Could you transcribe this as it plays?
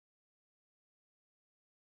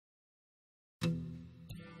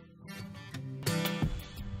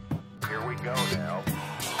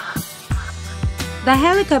The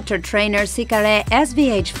helicopter trainer Cicare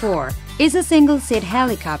SVH-4 is a single-seat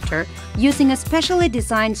helicopter using a specially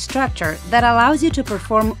designed structure that allows you to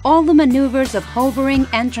perform all the maneuvers of hovering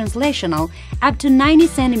and translational up to 90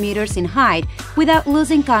 centimeters in height without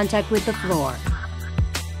losing contact with the floor.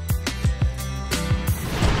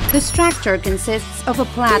 The structure consists of a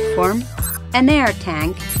platform, an air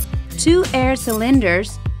tank, 2 air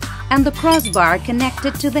cylinders, and the crossbar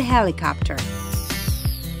connected to the helicopter.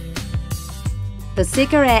 The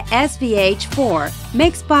Cicare SVH-4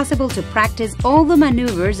 makes possible to practice all the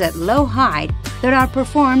maneuvers at low height that are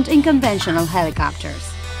performed in conventional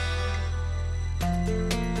helicopters.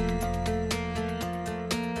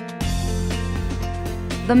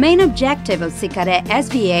 The main objective of Cicare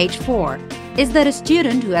SVH-4 is that a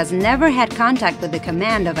student who has never had contact with the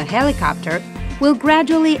command of a helicopter will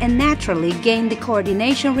gradually and naturally gain the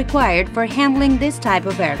coordination required for handling this type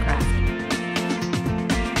of aircraft.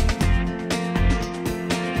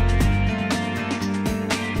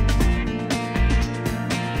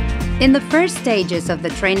 In the first stages of the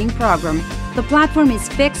training program, the platform is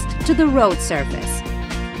fixed to the road surface.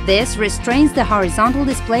 This restrains the horizontal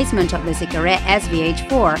displacement of the Cicare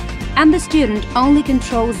SVH-4, and the student only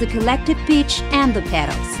controls the collective pitch and the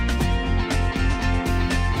pedals.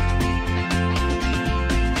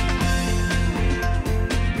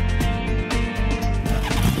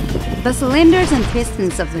 The cylinders and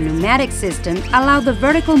pistons of the pneumatic system allow the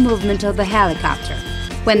vertical movement of the helicopter.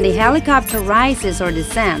 When the helicopter rises or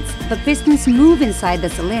descends, the pistons move inside the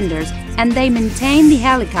cylinders and they maintain the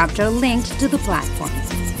helicopter linked to the platform.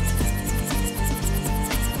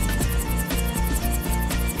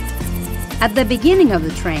 At the beginning of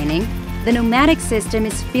the training, the pneumatic system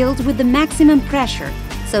is filled with the maximum pressure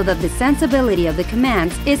so that the sensibility of the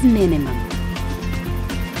commands is minimum.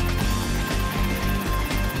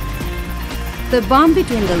 The bond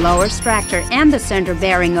between the lower structure and the center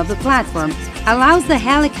bearing of the platform allows the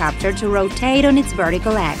helicopter to rotate on its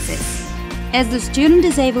vertical axis. As the student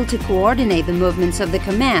is able to coordinate the movements of the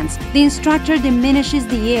commands, the instructor diminishes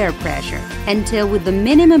the air pressure until, with the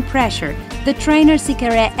minimum pressure, the trainer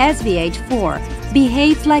Cicare SVH-4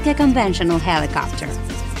 behaves like a conventional helicopter.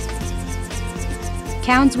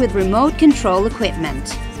 Counts with remote control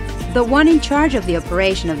equipment. The one in charge of the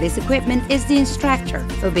operation of this equipment is the instructor,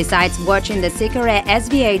 who, besides watching the Cicare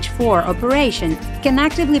SVH-4 operation, can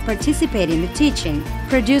actively participate in the teaching,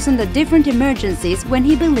 producing the different emergencies when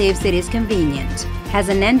he believes it is convenient. Has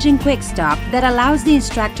an engine quick stop that allows the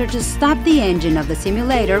instructor to stop the engine of the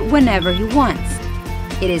simulator whenever he wants.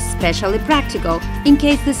 It is especially practical in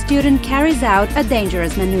case the student carries out a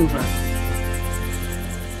dangerous maneuver.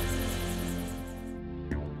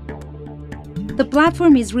 The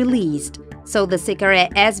platform is released, so the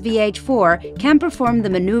Cicare SVH-4 can perform the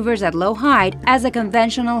maneuvers at low height as a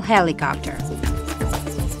conventional helicopter.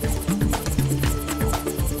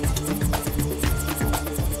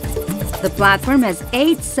 The platform has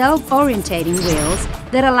 8 self-orientating wheels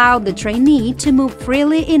that allow the trainee to move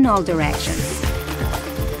freely in all directions.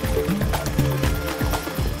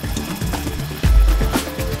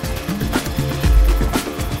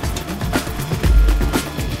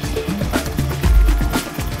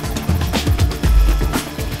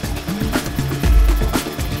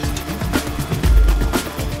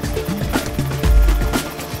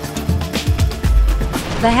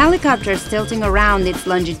 The helicopter's tilting around its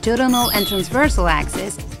longitudinal and transversal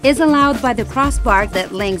axis is allowed by the crossbar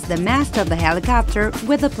that links the mast of the helicopter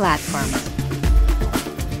with the platform.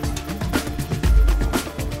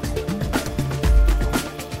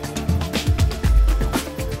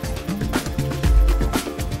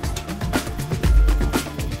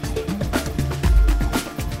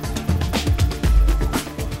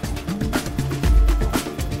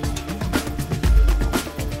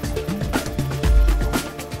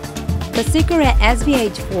 The Cicare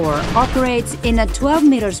SVH-4 operates in a 12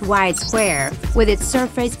 meters wide square with its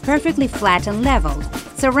surface perfectly flat and leveled,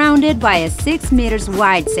 surrounded by a 6 meters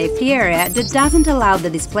wide safety area that doesn't allow the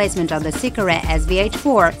displacement of the Cicare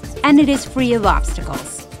SVH-4, and it is free of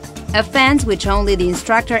obstacles. A fence which only the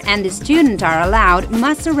instructor and the student are allowed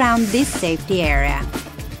must surround this safety area.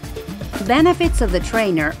 Benefits of the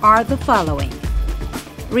trainer are the following: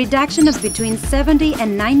 reduction of between 70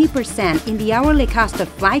 and 90% in the hourly cost of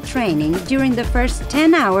flight training during the first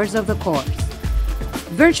 10 hours of the course.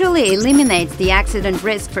 Virtually eliminates the accident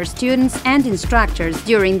risk for students and instructors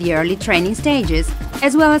during the early training stages,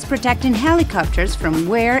 as well as protecting helicopters from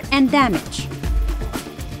wear and damage.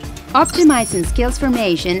 Optimizing skills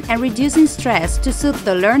formation and reducing stress to suit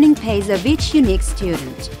the learning pace of each unique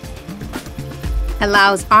student.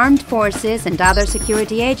 allows armed forces and other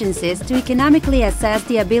security agencies to economically assess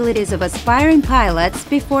the abilities of aspiring pilots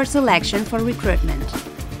before selection for recruitment.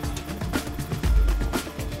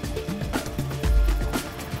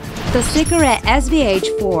 The Cicare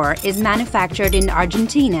SVH-4 is manufactured in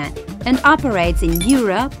Argentina and operates in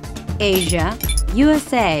Europe, Asia,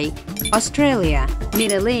 USA, Australia,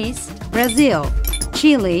 Middle East, Brazil,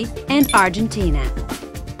 Chile, and Argentina.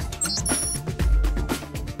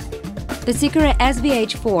 The Cicare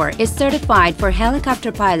SVH-4 is certified for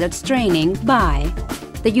helicopter pilots training by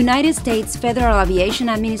the United States Federal Aviation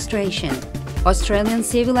Administration, Australian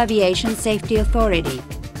Civil Aviation Safety Authority,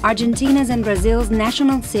 Argentina's and Brazil's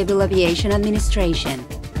National Civil Aviation Administration,